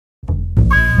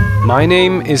My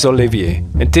name is Olivier,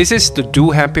 and this is the Do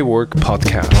Happy Work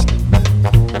podcast.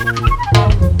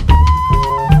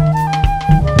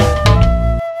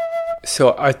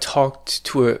 So I talked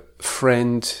to a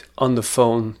friend on the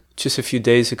phone just a few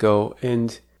days ago,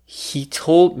 and he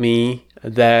told me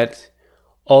that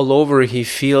all over he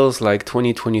feels like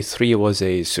 2023 was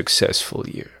a successful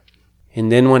year.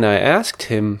 And then when I asked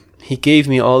him, he gave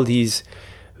me all these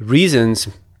reasons,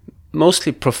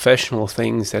 mostly professional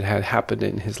things that had happened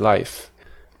in his life.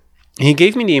 He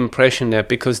gave me the impression that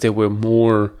because there were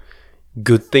more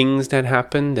good things that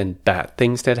happened than bad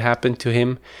things that happened to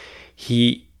him,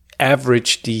 he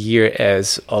averaged the year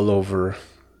as all over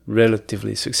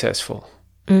relatively successful.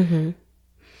 Mm-hmm.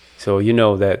 So you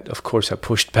know that, of course, I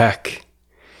pushed back.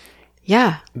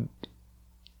 Yeah.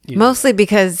 Mostly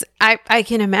because I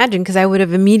can imagine, because I would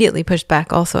have immediately pushed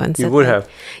back also and said, you would have.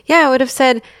 Yeah, I would have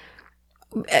said,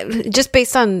 just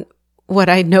based on what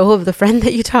I know of the friend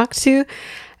that you talked to,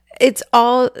 it's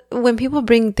all, when people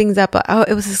bring things up, oh,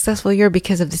 it was a successful year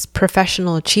because of these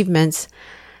professional achievements.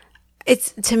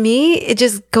 It's, to me, it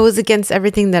just goes against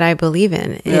everything that I believe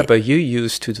in. Yeah, but you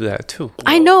used to do that too.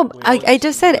 I know. I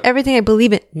just said everything I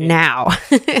believe in now.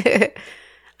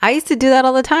 I used to do that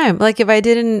all the time. Like if I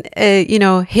didn't,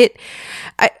 hit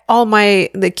all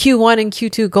the Q1 and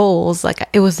Q2 goals, like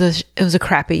it was a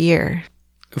crappy year.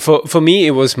 For me,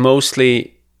 it was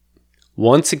mostly,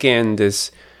 once again,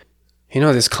 this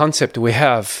concept we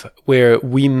have where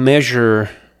we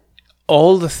measure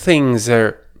all the things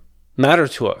that matter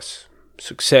to us: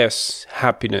 success,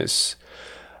 happiness,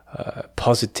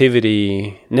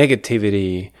 positivity,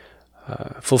 negativity,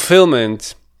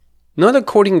 fulfillment, not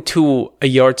according to a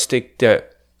yardstick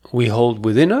that we hold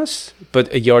within us,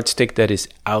 but a yardstick that is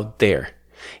out there.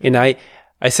 And I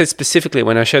said specifically,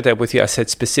 when I shared that with you, I said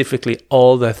specifically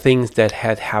all the things that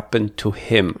had happened to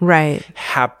him. Right.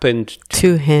 Happened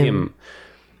to him.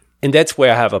 And that's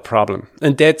where I have a problem.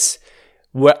 And that's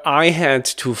where I had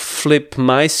to flip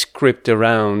my script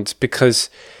around, because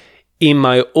in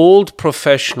my old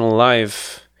professional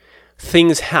life,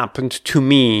 things happened to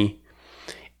me.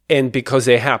 And because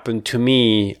they happened to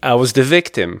me, I was the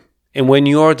victim. And when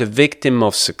you are the victim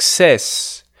of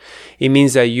success, it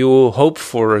means that you hope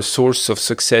for a source of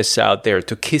success out there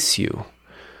to kiss you.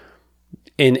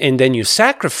 And then you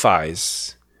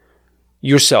sacrifice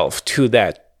yourself to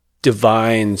that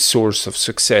divine source of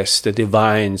success, the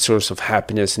divine source of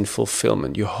happiness and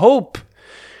fulfillment. You hope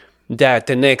that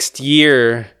the next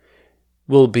year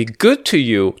will be good to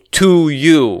you.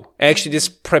 Actually, this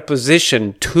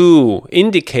preposition "to"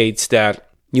 indicates that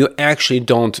you actually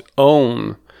don't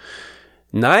own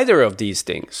neither of these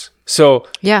things. So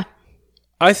yeah,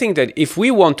 I think that if we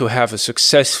want to have a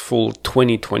successful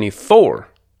 2024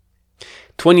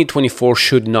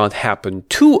 should not happen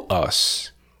to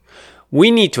us. We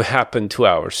need to happen to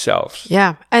ourselves.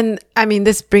 Yeah. And I mean,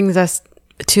 this brings us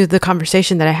to the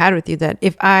conversation that I had with you, that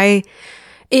if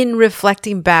in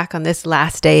reflecting back on this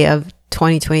last day of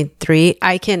 2023,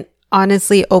 I can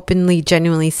honestly, openly,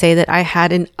 genuinely say that I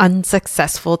had an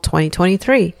unsuccessful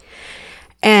 2023.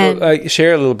 And so,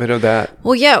 share a little bit of that.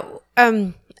 Well, yeah.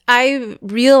 I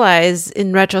realized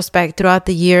in retrospect throughout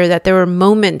the year that there were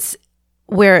moments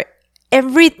where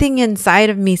everything inside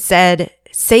of me said,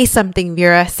 say something,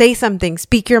 Vera, say something,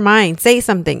 speak your mind, say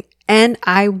something. And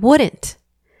I wouldn't.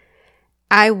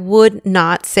 I would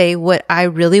not say what I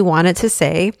really wanted to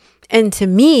say. And to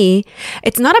me,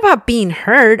 it's not about being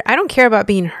heard. I don't care about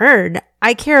being heard.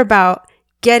 I care about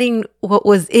getting what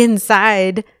was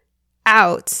inside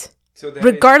out,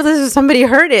 regardless if somebody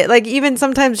heard it. Like even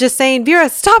sometimes just saying, Vera,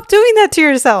 stop doing that to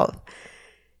yourself.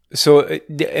 So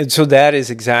that is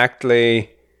exactly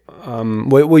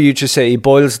what you just say. It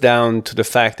boils down to the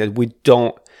fact that we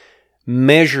don't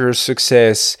measure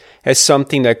success as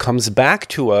something that comes back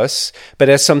to us, but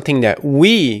as something that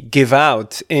we give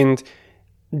out. And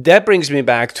that brings me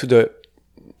back to the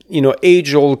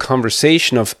age-old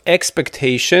conversation of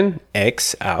expectation,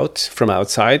 X out from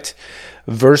outside,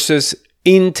 versus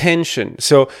intention.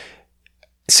 So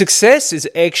success is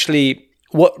actually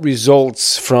what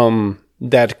results from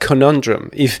that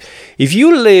conundrum. If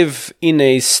you live in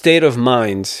a state of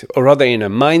mind, or rather in a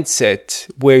mindset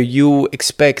where you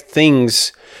expect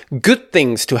good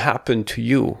things to happen to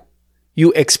you,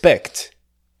 you expect,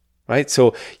 right?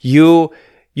 So you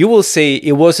will say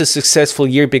it was a successful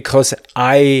year because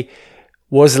I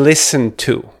was listened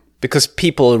to, because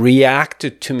people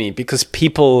reacted to me, because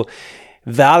people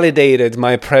validated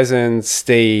my presence,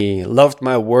 they loved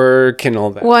my work and all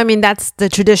that. Well, I mean, that's the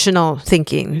traditional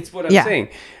thinking. That's what I'm saying.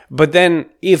 But then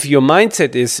if your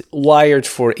mindset is wired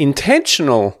for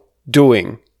intentional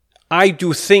doing, I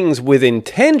do things with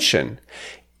intention,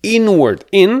 inward,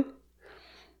 in,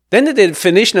 then the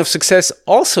definition of success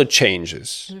also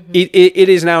changes. Mm-hmm. It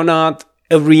is now not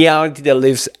a reality that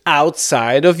lives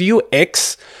outside of you,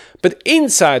 X, but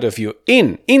inside of you,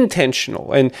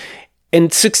 intentional.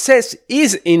 And success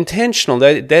is intentional.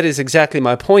 That is exactly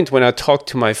my point when I talked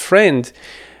to my friend,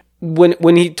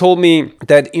 when he told me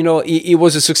that, it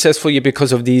was a successful year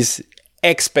because of these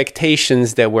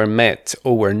expectations that were met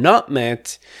or were not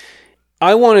met.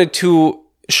 I wanted to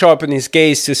sharpen his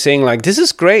gaze to saying, like, this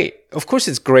is great. Of course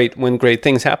it's great when great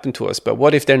things happen to us, but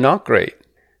what if they're not great?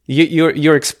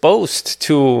 You're exposed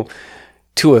to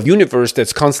a universe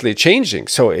that's constantly changing.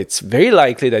 So it's very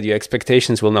likely that your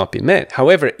expectations will not be met.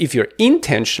 However, if you're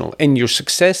intentional and your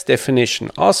success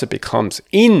definition also becomes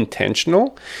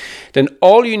intentional, then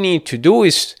all you need to do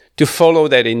is to follow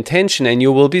that intention and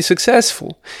you will be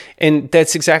successful. And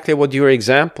that's exactly what your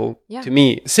example to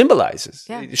me symbolizes.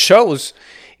 Yeah. It shows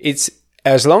it's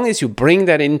as long as you bring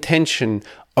that intention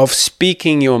of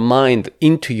speaking your mind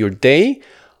into your day,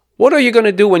 what are you going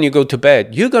to do when you go to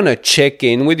bed? You're going to check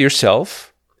in with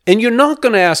yourself, and you're not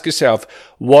going to ask yourself,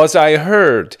 was I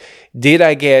heard? Did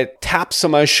I get taps on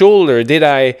my shoulder? Did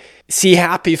I see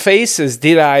happy faces?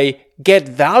 Did I get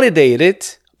validated?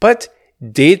 But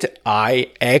did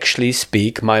I actually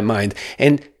speak my mind?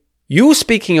 And you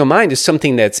speaking your mind is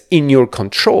something that's in your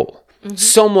control. Mm-hmm.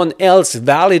 Someone else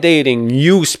validating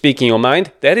you speaking your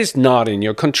mind, that is not in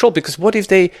your control, because what if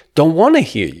they don't want to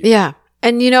hear you? Yeah.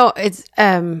 And it's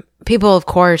people, of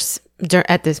course,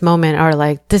 at this moment are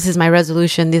like, this is my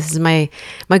resolution, this is my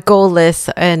goal list.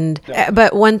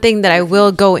 But one thing that I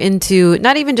will go into,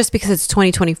 not even just because it's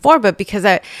 2024, but because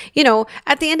at the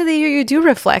end of the year, you do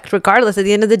reflect. Regardless, at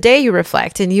the end of the day, you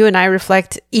reflect, and you and I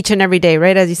reflect each and every day,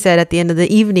 right? As you said, at the end of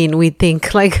the evening, we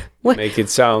think like, what? Make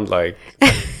it sound like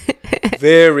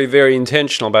very, very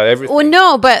intentional about everything. Well,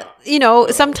 no, but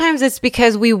sometimes it's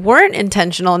because we weren't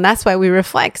intentional, and that's why we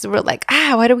reflect. So we're like,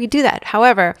 why do we do that?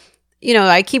 However,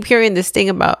 I keep hearing this thing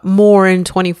about more in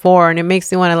 24, and it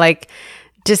makes me want to like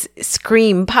just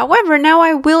scream. However, now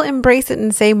I will embrace it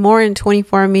and say more in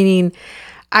 24, meaning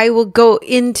I will go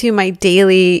into my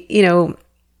daily,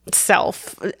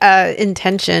 self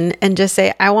intention and just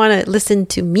say, I want to listen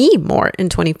to me more in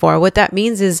 24. What that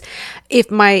means is if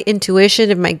my intuition,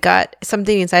 if my gut,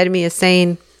 something inside of me is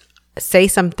saying, say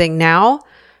something now,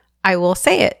 I will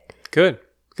say it. Good.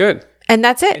 And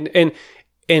that's it.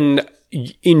 And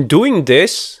in doing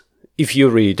this, if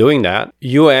you're really doing that,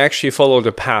 you actually follow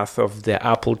the path of the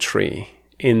apple tree,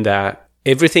 in that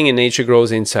everything in nature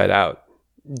grows inside out.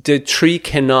 The tree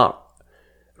cannot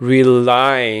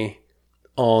rely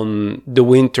on the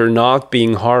winter not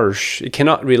being harsh. It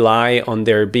cannot rely on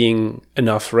there being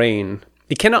enough rain.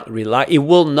 It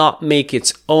will not make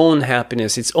its own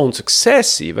happiness, its own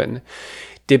success even,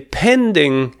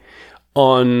 depending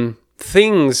on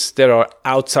things that are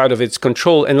outside of its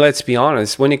control. And let's be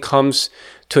honest, when it comes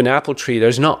to an apple tree,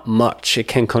 there's not much it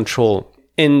can control.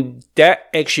 And that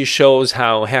actually shows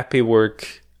how happy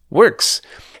work works.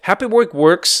 Happy work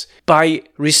works by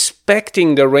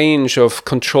respecting the range of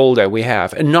control that we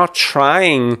have and not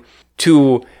trying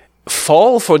to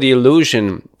fall for the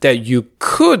illusion that you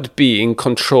could be in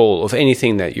control of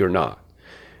anything that you're not.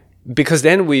 Because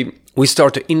then we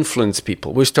start to influence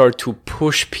people. We start to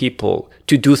push people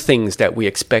to do things that we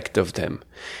expect of them.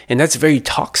 And that's very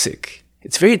toxic.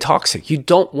 It's very toxic. You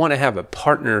don't want to have a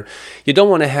partner. You don't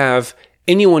want to have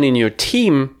anyone in your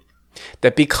team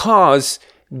that, because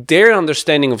their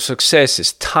understanding of success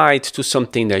is tied to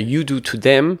something that you do to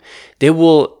them, they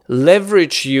will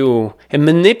leverage you and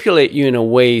manipulate you in a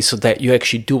way so that you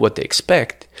actually do what they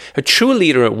expect. A true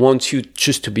leader wants you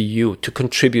just to be you, to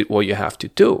contribute what you have to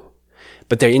do.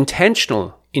 But they're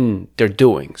intentional in their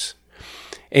doings.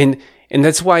 And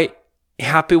that's why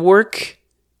happy work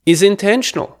is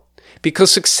intentional,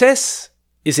 because success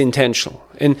is intentional.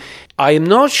 And I am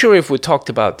not sure if we talked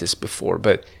about this before,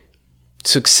 but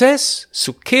success,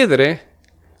 succedere,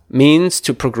 means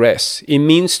to progress. It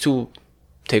means to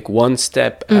take one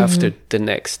step after the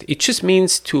next. It just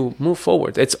means to move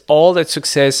forward. That's all that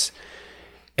success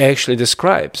actually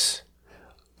describes.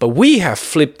 But we have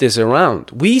flipped this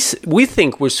around. We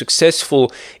think we're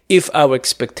successful if our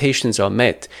expectations are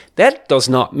met. That does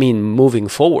not mean moving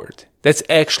forward. That's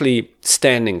actually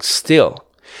standing still.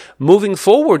 Moving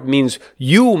forward means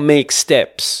you make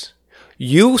steps.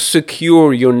 You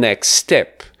secure your next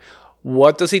step.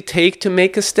 What does it take to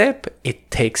make a step? It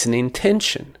takes an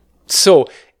intention. So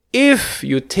if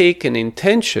you take an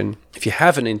intention, if you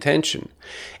have an intention,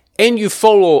 and you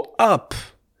follow up,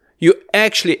 you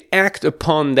actually act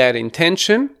upon that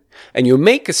intention, and you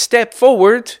make a step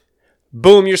forward,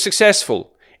 boom, you're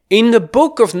successful. In the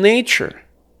book of nature,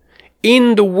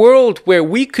 in the world where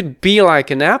we could be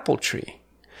like an apple tree,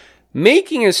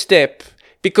 making a step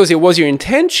because it was your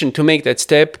intention to make that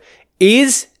step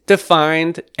is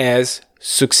defined as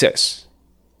success.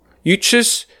 You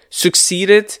just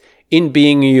succeeded in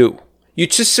being you. You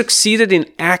just succeeded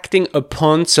in acting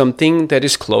upon something that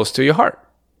is close to your heart.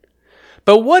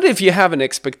 But what if you have an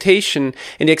expectation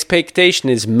and the expectation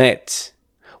is met?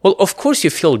 Well, of course you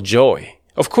feel joy.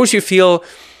 Of course you feel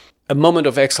a moment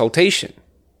of exaltation,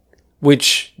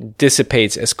 which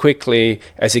dissipates as quickly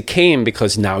as it came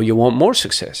because now you want more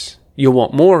success. You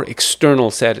want more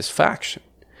external satisfaction.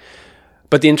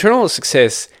 But the internal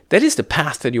success, that is the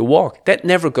path that you walk. That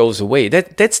never goes away.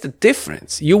 That's the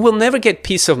difference. You will never get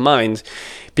peace of mind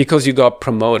because you got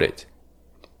promoted.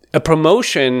 A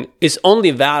promotion is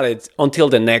only valid until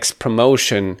the next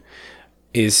promotion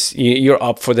is, you're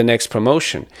up for the next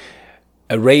promotion.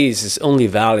 A raise is only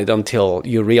valid until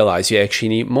you realize you actually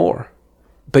need more.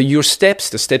 But your steps,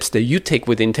 the steps that you take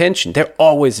with intention, they're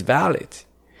always valid.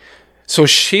 So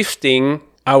shifting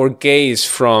our gaze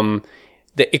from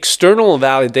the external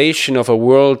validation of a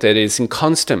world that is in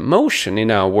constant motion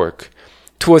in our work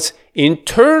towards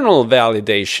internal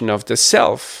validation of the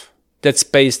self that's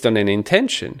based on an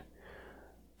intention,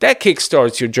 that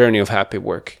kickstarts your journey of happy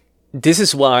work. This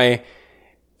is why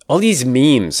all these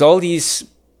memes, all these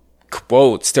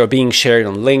quotes that are being shared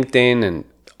on LinkedIn and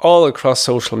all across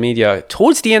social media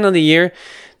towards the end of the year,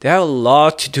 they have a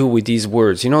lot to do with these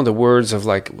words. You know, the words of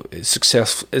like a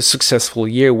successful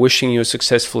year, wishing you a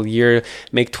successful year,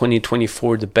 make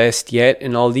 2024 the best yet,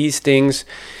 and all these things.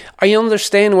 I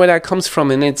understand where that comes from,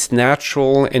 and it's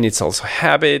natural, and it's also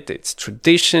habit, it's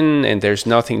tradition, and there's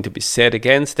nothing to be said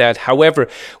against that. However,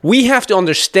 we have to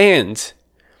understand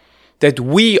that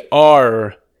we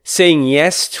are saying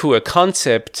yes to a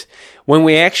concept when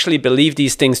we actually believe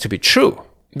these things to be true.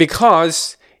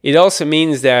 Because it also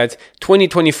means that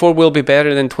 2024 will be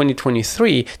better than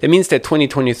 2023. That means that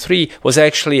 2023 was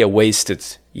actually a wasted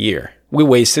year. We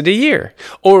wasted a year.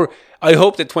 Or I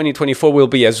hope that 2024 will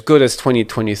be as good as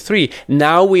 2023.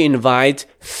 Now we invite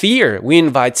fear. We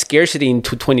invite scarcity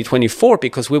into 2024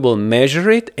 because we will measure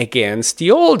it against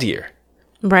the old year.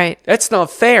 Right. That's not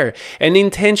fair. And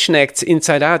intention acts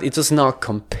inside out. It does not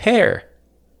compare.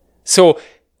 So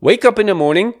wake up in the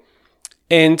morning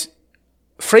and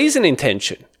phrase an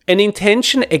intention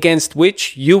against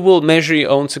which you will measure your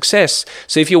own success.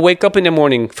 So if you wake up in the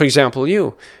morning, for example,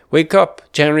 you wake up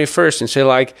January 1st and say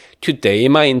like, today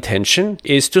my intention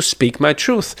is to speak my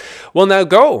truth. Well, now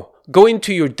go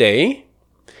into your day,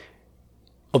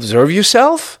 observe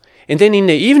yourself, and then in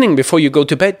the evening before you go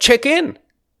to bed, check in.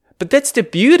 But that's the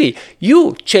beauty.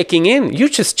 You're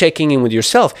just checking in with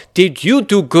yourself. Did you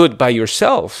do good by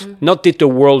yourself? Not did the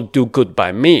world do good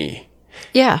by me?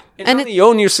 Yeah. And you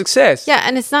own your success. Yeah.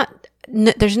 And it's not,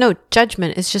 there's no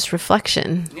judgment. It's just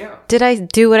reflection. Yeah. Did I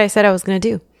do what I said I was going to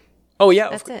do? Oh, yeah.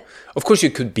 That's it. Of course,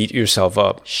 you could beat yourself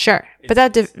up. Sure. But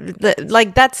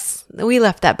we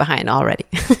left that behind already.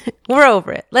 We're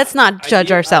over it. Let's not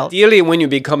judge ourselves. Ideally, when you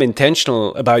become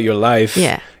intentional about your life,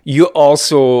 you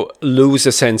also lose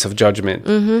a sense of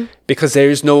judgment. Because there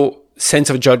is no sense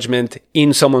of judgment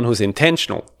in someone who's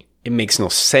intentional. It makes no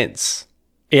sense.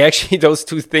 Actually, those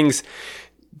two things,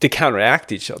 they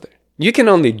counteract each other. You can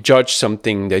only judge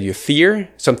something that you fear,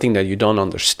 something that you don't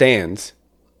understand,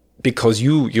 because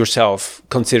you yourself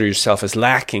consider yourself as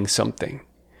lacking something.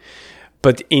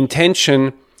 But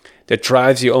intention that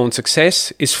drives your own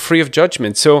success is free of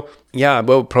judgment. So, yeah,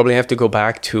 we'll probably have to go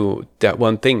back to that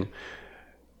one thing.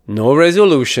 No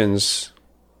resolutions.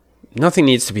 Nothing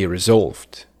needs to be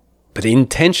resolved. But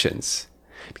intentions.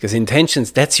 Because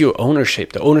intentions, that's your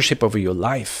ownership, the ownership over your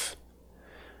life.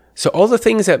 So all the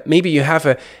things that maybe you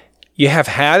have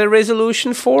had a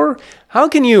resolution for, how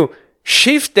can you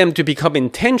shift them to become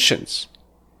intentions?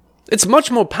 It's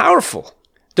much more powerful.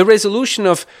 The resolution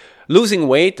of losing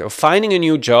weight or finding a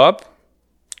new job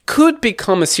could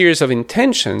become a series of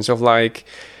intentions of like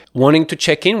wanting to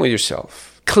check in with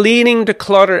yourself, cleaning the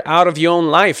clutter out of your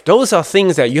own life. Those are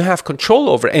things that you have control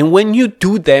over. And when you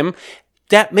do them,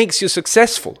 that makes you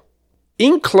successful.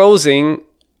 In closing,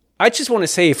 I just want to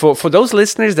say for those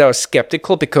listeners that are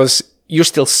skeptical because you're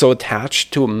still so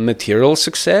attached to material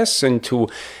success and to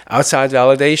outside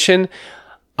validation,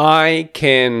 I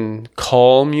can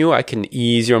calm you, I can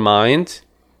ease your mind.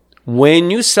 When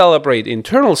you celebrate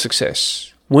internal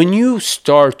success, when you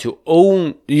start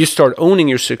owning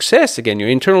your success again, your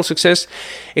internal success,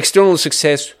 external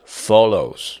success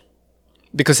follows.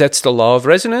 Because that's the law of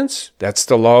resonance. That's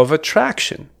the law of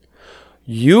attraction.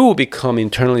 You become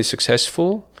internally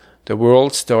successful. The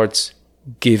world starts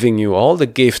giving you all the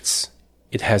gifts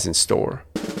it has in store.